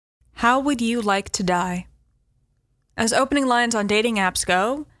How would you like to die? As opening lines on dating apps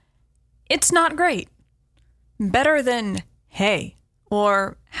go, it's not great. Better than, hey,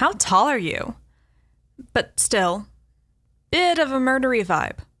 or how tall are you? But still, bit of a murdery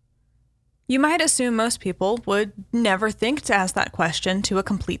vibe. You might assume most people would never think to ask that question to a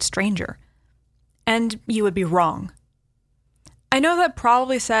complete stranger. And you would be wrong. I know that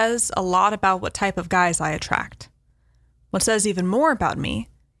probably says a lot about what type of guys I attract. What says even more about me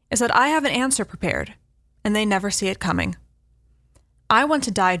is that I have an answer prepared, and they never see it coming. I want to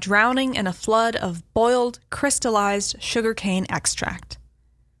die drowning in a flood of boiled, crystallized sugarcane extract.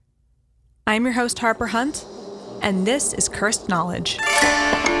 I'm your host, Harper Hunt, and this is Cursed Knowledge.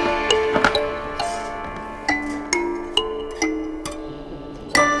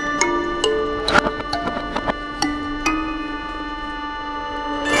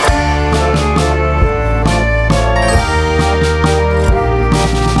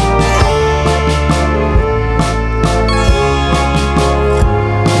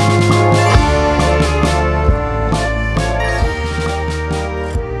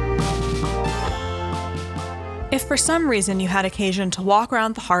 If for some reason you had occasion to walk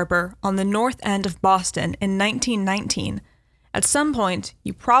around the harbor on the north end of Boston in 1919, at some point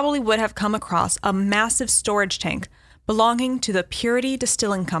you probably would have come across a massive storage tank belonging to the Purity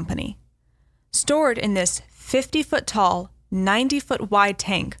Distilling Company. Stored in this 50-foot tall, 90-foot wide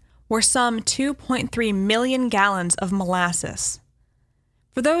tank were some 2.3 million gallons of molasses.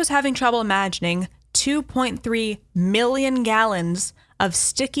 For those having trouble imagining 2.3 million gallons of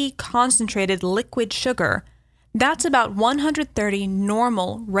sticky, concentrated liquid sugar, that's about 130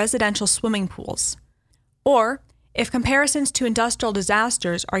 normal residential swimming pools. Or, if comparisons to industrial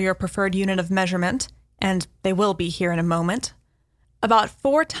disasters are your preferred unit of measurement, and they will be here in a moment, about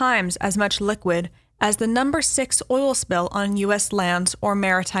 4 times as much liquid as the number 6 oil spill on U.S. lands or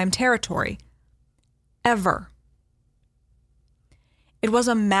maritime territory. Ever. It was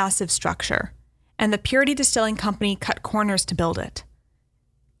a massive structure, and the Purity Distilling Company cut corners to build it.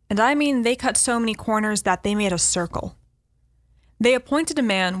 And I mean they cut so many corners that they made a circle. They appointed a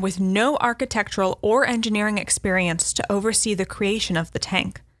man with no architectural or engineering experience to oversee the creation of the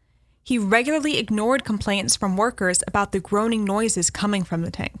tank. He regularly ignored complaints from workers about the groaning noises coming from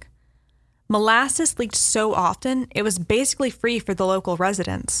the tank. Molasses leaked so often, it was basically free for the local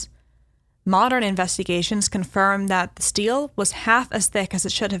residents. Modern investigations confirm that the steel was half as thick as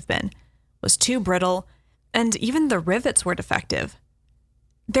it should have been, was too brittle, and even the rivets were defective.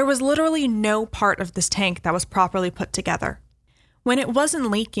 There was literally no part of this tank that was properly put together. When it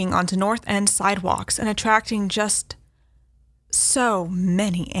wasn't leaking onto North End sidewalks and attracting just so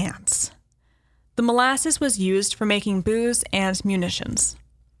many ants, the molasses was used for making booze and munitions.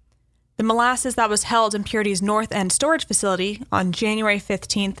 The molasses that was held in Purity's North End storage facility on January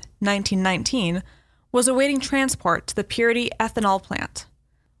 15, 1919, was awaiting transport to the Purity ethanol plant.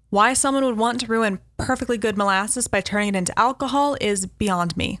 Why someone would want to ruin perfectly good molasses by turning it into alcohol is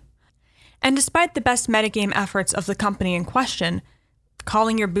beyond me. And despite the best metagame efforts of the company in question,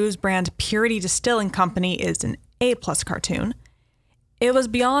 calling your booze brand Purity Distilling Company is an A+ cartoon, it was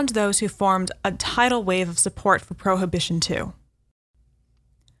beyond those who formed a tidal wave of support for Prohibition too.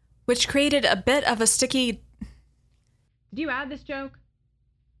 Which created a bit of a sticky... Did you add this joke?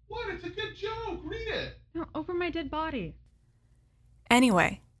 What? It's a good joke. Read it. No, over my dead body.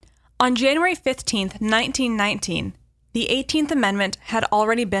 Anyway, on January 15th, 1919, the 18th Amendment had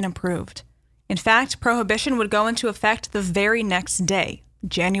already been approved. In fact, Prohibition would go into effect the very next day,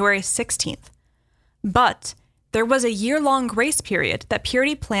 January 16th. But there was a year-long grace period that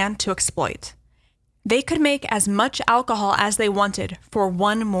Purity planned to exploit. They could make as much alcohol as they wanted for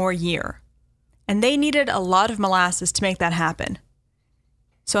 1 more year. And they needed a lot of molasses to make that happen.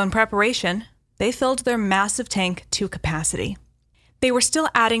 So in preparation, they filled their massive tank to capacity. They were still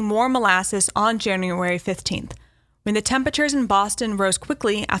adding more molasses on January 15th, when the temperatures in Boston rose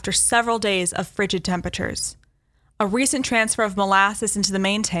quickly after several days of frigid temperatures. A recent transfer of molasses into the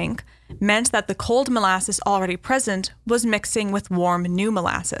main tank meant that the cold molasses already present was mixing with warm new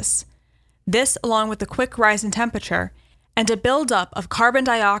molasses. This, along with the quick rise in temperature and a buildup of carbon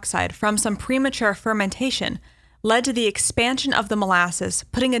dioxide from some premature fermentation, led to the expansion of the molasses,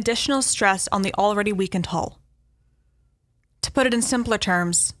 putting additional stress on the already weakened hull. To put it in simpler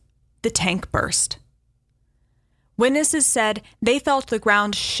terms, the tank burst. Witnesses said they felt the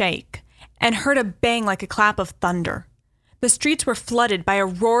ground shake and heard a bang like a clap of thunder. The streets were flooded by a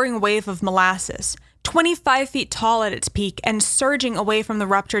roaring wave of molasses, 25 feet tall at its peak and surging away from the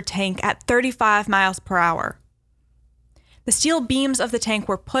ruptured tank at 35 miles per hour. The steel beams of the tank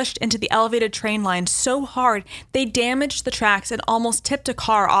were pushed into the elevated train line so hard they damaged the tracks and almost tipped a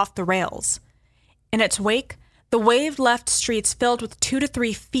car off the rails. In its wake, the wave left streets filled with 2 to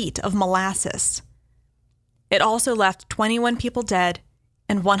 3 feet of molasses. It also left 21 people dead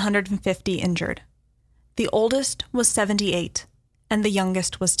and 150 injured. The oldest was 78, and the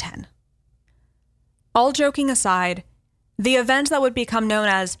youngest was 10. All joking aside, the event that would become known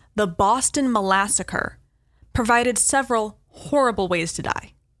as the Boston Molassacre provided several horrible ways to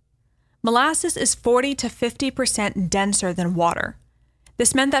die. Molasses is 40 to 50% denser than water.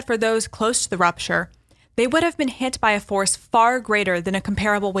 This meant that for those close to the rupture, they would have been hit by a force far greater than a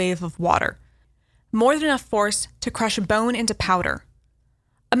comparable wave of water, more than enough force to crush bone into powder.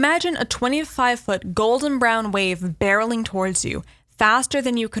 Imagine a 25-foot golden brown wave barreling towards you, faster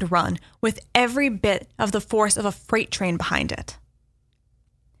than you could run, with every bit of the force of a freight train behind it.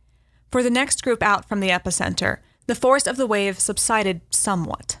 For the next group out from the epicenter, the force of the wave subsided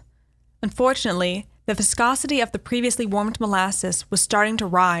somewhat. Unfortunately, the viscosity of the previously warmed molasses was starting to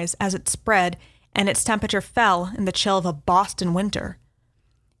rise as it spread and its temperature fell in the chill of a Boston winter.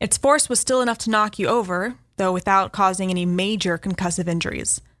 Its force was still enough to knock you over, though without causing any major concussive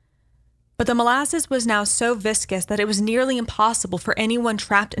injuries. But the molasses was now so viscous that it was nearly impossible for anyone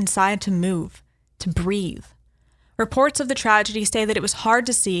trapped inside to move, to breathe. Reports of the tragedy say that it was hard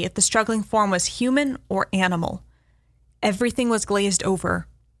to see if the struggling form was human or animal. Everything was glazed over,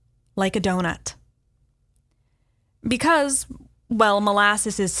 like a donut. Because, well,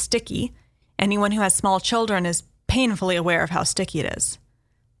 molasses is sticky. Anyone who has small children is painfully aware of how sticky it is.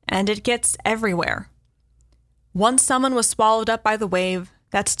 And it gets everywhere. Once someone was swallowed up by the wave,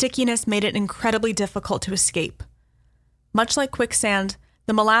 that stickiness made it incredibly difficult to escape. Much like quicksand,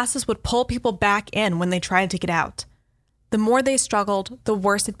 the molasses would pull people back in when they tried to get out. The more they struggled, the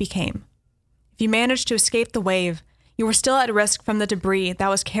worse it became. If you managed to escape the wave, you were still at risk from the debris that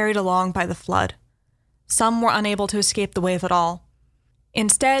was carried along by the flood. Some were unable to escape the wave at all.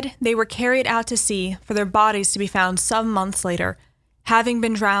 Instead, they were carried out to sea for their bodies to be found some months later, having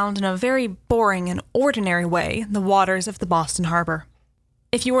been drowned in a very boring and ordinary way in the waters of the Boston Harbor.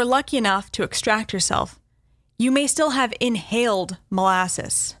 If you were lucky enough to extract yourself, you may still have inhaled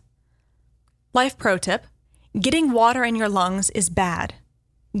molasses. Life pro tip: getting water in your lungs is bad.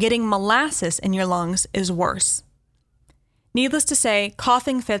 Getting molasses in your lungs is worse. Needless to say,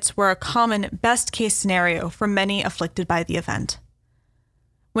 coughing fits were a common best-case scenario for many afflicted by the event.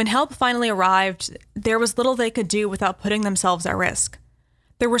 When help finally arrived, there was little they could do without putting themselves at risk.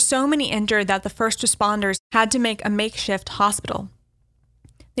 There were so many injured that the first responders had to make a makeshift hospital.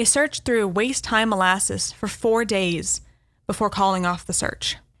 They searched through waist-high molasses for 4 days before calling off the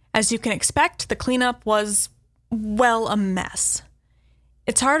search. As you can expect, the cleanup was, well, a mess.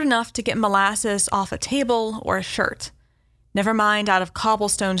 It's hard enough to get molasses off a table or a shirt, never mind out of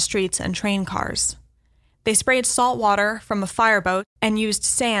cobblestone streets and train cars. They sprayed salt water from a fireboat and used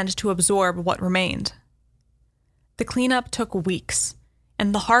sand to absorb what remained. The cleanup took weeks,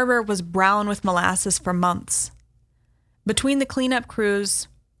 and the harbor was brown with molasses for months. Between the cleanup crews,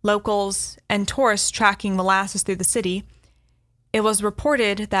 locals, and tourists tracking molasses through the city, it was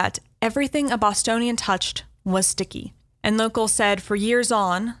reported that everything a Bostonian touched was sticky, and locals said for years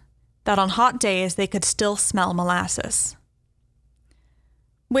on that on hot days they could still smell molasses.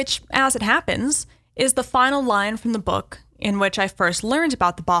 Which, as it happens, is the final line from the book in which I first learned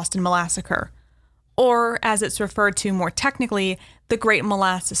about the Boston Molassacre, or, as it's referred to more technically, the Great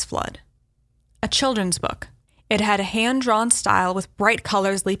Molasses Flood. A children's book. It had a hand-drawn style with bright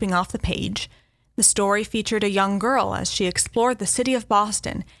colors leaping off the page. The story featured a young girl as she explored the city of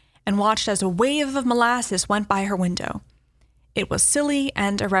Boston and watched as a wave of molasses went by her window. It was silly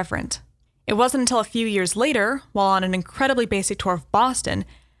and irreverent. It wasn't until a few years later, while on an incredibly basic tour of Boston,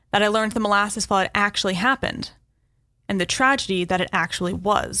 that I learned the molasses flood actually happened, and the tragedy that it actually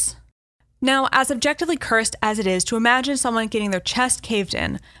was. Now, as objectively cursed as it is to imagine someone getting their chest caved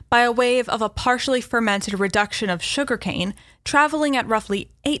in by a wave of a partially fermented reduction of sugarcane traveling at roughly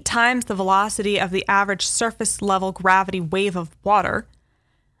 8 times the velocity of the average surface-level gravity wave of water,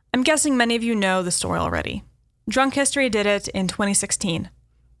 I'm guessing many of you know the story already. Drunk History did it in 2016.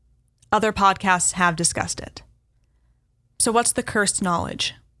 Other podcasts have discussed it. So what's the cursed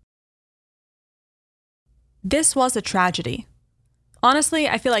knowledge? This was a tragedy. Honestly,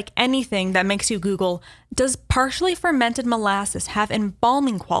 I feel like anything that makes you Google, does partially fermented molasses have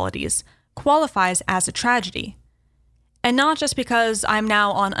embalming qualities, qualifies as a tragedy. And not just because I'm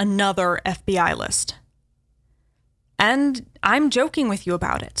now on another FBI list. And I'm joking with you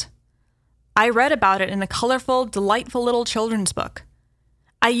about it. I read about it in a colorful, delightful little children's book.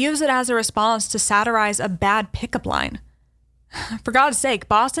 I use it as a response to satirize a bad pickup line. For God's sake,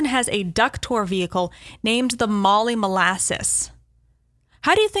 Boston has a duck tour vehicle named the Molly Molasses.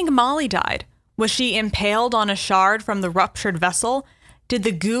 How do you think Molly died? Was she impaled on a shard from the ruptured vessel? Did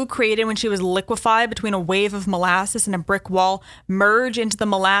the goo created when she was liquefied between a wave of molasses and a brick wall merge into the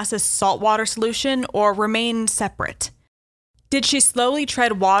molasses saltwater solution or remain separate? Did she slowly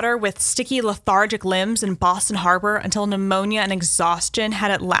tread water with sticky, lethargic limbs in Boston Harbor until pneumonia and exhaustion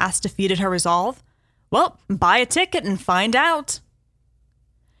had at last defeated her resolve? Well, buy a ticket and find out.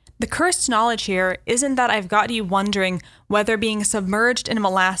 The cursed knowledge here isn't that I've got you wondering whether being submerged in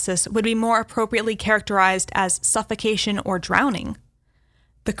molasses would be more appropriately characterized as suffocation or drowning.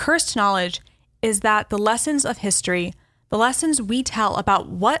 The cursed knowledge is that the lessons of history, the lessons we tell about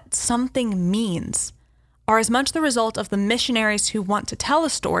what something means, are as much the result of the missionaries who want to tell a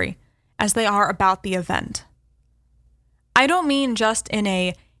story as they are about the event. I don't mean just in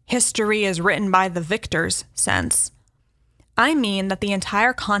a history is written by the victors sense. I mean that the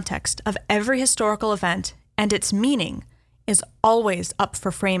entire context of every historical event and its meaning is always up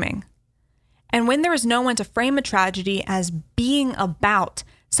for framing. And when there is no one to frame a tragedy as being about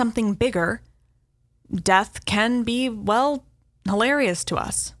something bigger, death can be, well, hilarious to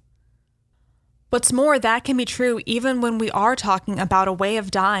us. What's more, that can be true even when we are talking about a way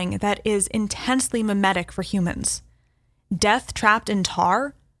of dying that is intensely mimetic for humans. Death trapped in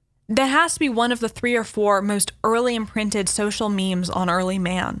tar? That has to be one of the 3 or 4 most early imprinted social memes on early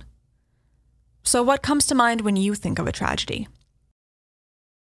man. So what comes to mind when you think of a tragedy?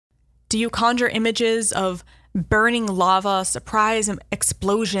 Do you conjure images of burning lava, surprise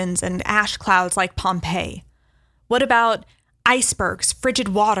explosions, and ash clouds like Pompeii? What about icebergs, frigid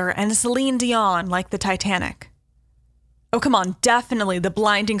water, and Celine Dion like the Titanic? Oh, come on, definitely the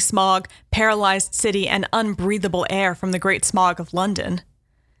blinding smog, paralyzed city, and unbreathable air from the Great Smog of London.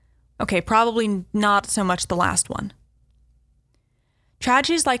 Okay, probably not so much the last one.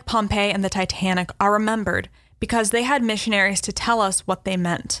 Tragedies like Pompeii and the Titanic are remembered because they had missionaries to tell us what they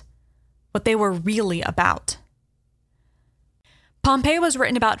meant, what they were really about. Pompeii was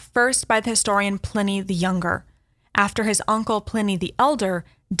written about first by the historian Pliny the Younger, after his uncle Pliny the Elder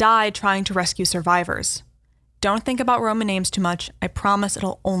died trying to rescue survivors. Don't think about Roman names too much, I promise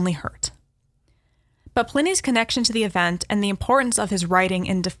it'll only hurt. But Pliny's connection to the event and the importance of his writing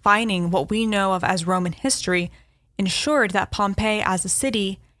in defining what we know of as Roman history ensured that Pompeii as a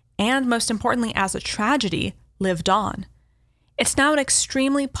city, and most importantly as a tragedy, lived on. It's now an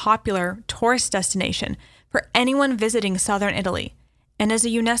extremely popular tourist destination for anyone visiting southern Italy, and is a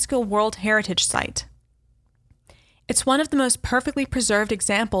UNESCO World Heritage Site. It's one of the most perfectly preserved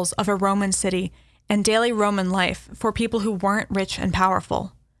examples of a Roman city and daily Roman life for people who weren't rich and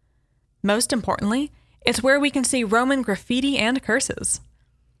powerful. Most importantly, it's where we can see Roman graffiti and curses.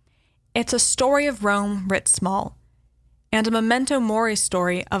 It's a story of Rome writ small, and a memento mori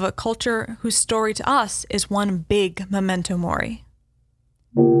story of a culture whose story to us is one big memento mori.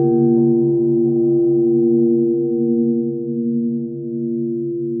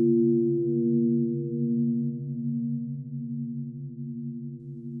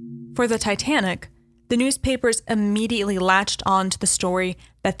 For the Titanic, the newspapers immediately latched on to the story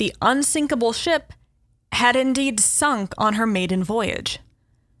that the unsinkable ship had indeed sunk on her maiden voyage.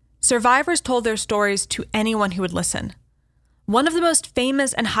 Survivors told their stories to anyone who would listen. One of the most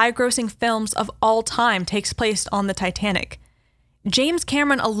famous and high-grossing films of all time takes place on the Titanic. James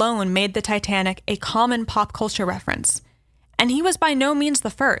Cameron alone made the Titanic a common pop culture reference, and he was by no means the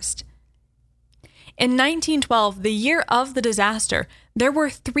first. In 1912, the year of the disaster, there were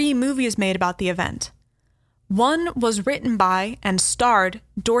 3 movies made about the event. One was written by and starred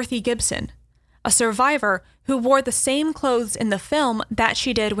Dorothy Gibson, a survivor who wore the same clothes in the film that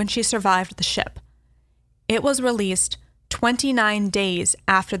she did when she survived the ship. It was released 29 days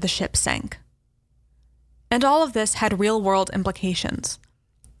after the ship sank. And all of this had real-world implications.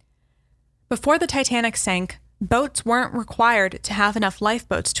 Before the Titanic sank, boats weren't required to have enough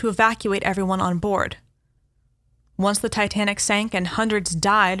lifeboats to evacuate everyone on board. Once the Titanic sank and hundreds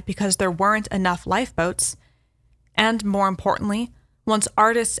died because there weren't enough lifeboats, and more importantly, once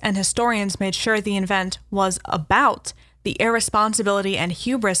artists and historians made sure the event was about the irresponsibility and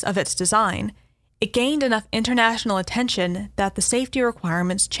hubris of its design, it gained enough international attention that the safety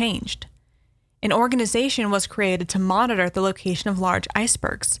requirements changed. An organization was created to monitor the location of large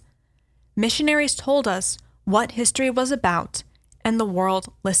icebergs. Missionaries told us what history was about, and the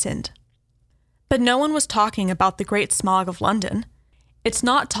world listened. But no one was talking about the Great Smog of London. It's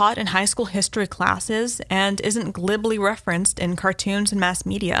not taught in high school history classes and isn't glibly referenced in cartoons and mass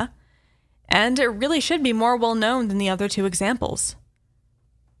media, and it really should be more well known than the other 2 examples.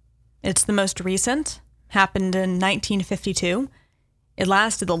 It's the most recent, happened in 1952. It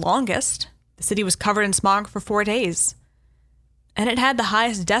lasted the longest. The city was covered in smog for 4 days. And it had the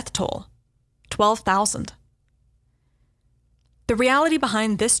highest death toll, 12,000. The reality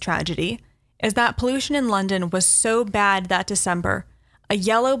behind this tragedy is that pollution in London was so bad that December, a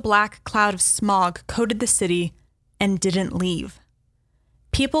yellow-black cloud of smog coated the city and didn't leave.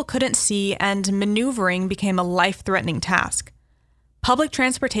 People couldn't see, and maneuvering became a life-threatening task. Public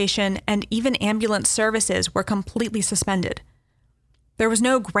transportation and even ambulance services were completely suspended. There was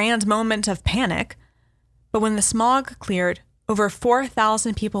no grand moment of panic, but when the smog cleared, over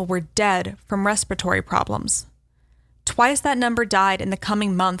 4,000 people were dead from respiratory problems. Twice that number died in the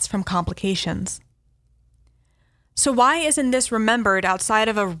coming months from complications. So why isn't this remembered outside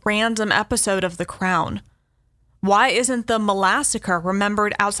of a random episode of The Crown? Why isn't the Molassacre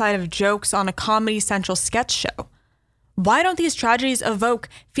remembered outside of jokes on a Comedy Central sketch show? Why don't these tragedies evoke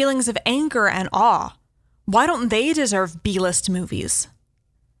feelings of anger and awe? Why don't they deserve B-list movies?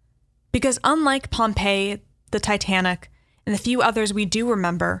 Because unlike Pompeii, the Titanic, and the few others we do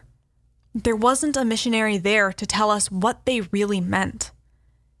remember, there wasn't a missionary there to tell us what they really meant.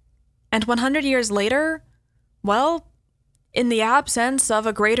 And 100 years later, well, in the absence of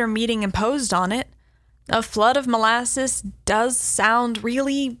a greater meaning imposed on it, a flood of molasses does sound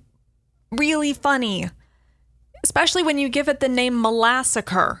really, really funny, especially when you give it the name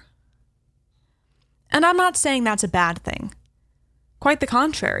Molassacre. And I'm not saying that's a bad thing. Quite the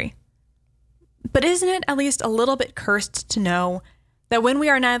contrary. But isn't it at least a little bit cursed to know that when we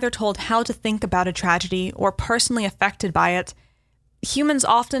are neither told how to think about a tragedy or personally affected by it, humans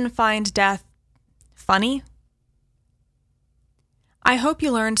often find death funny? I hope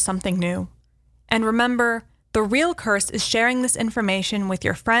you learned something new. And remember, the real curse is sharing this information with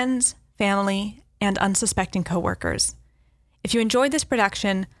your friends, family, and unsuspecting coworkers. If you enjoyed this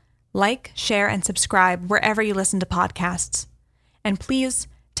production, like, share, and subscribe wherever you listen to podcasts. And please,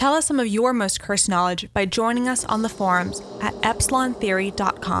 tell us some of your most cursed knowledge by joining us on the forums at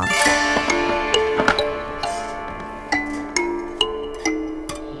epsilontheory.com.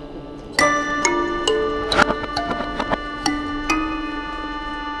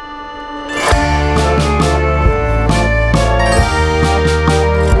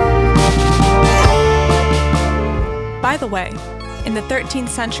 By the way, in the 13th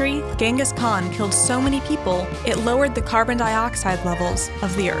century, Genghis Khan killed so many people, it lowered the carbon dioxide levels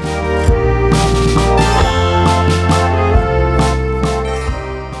of the earth.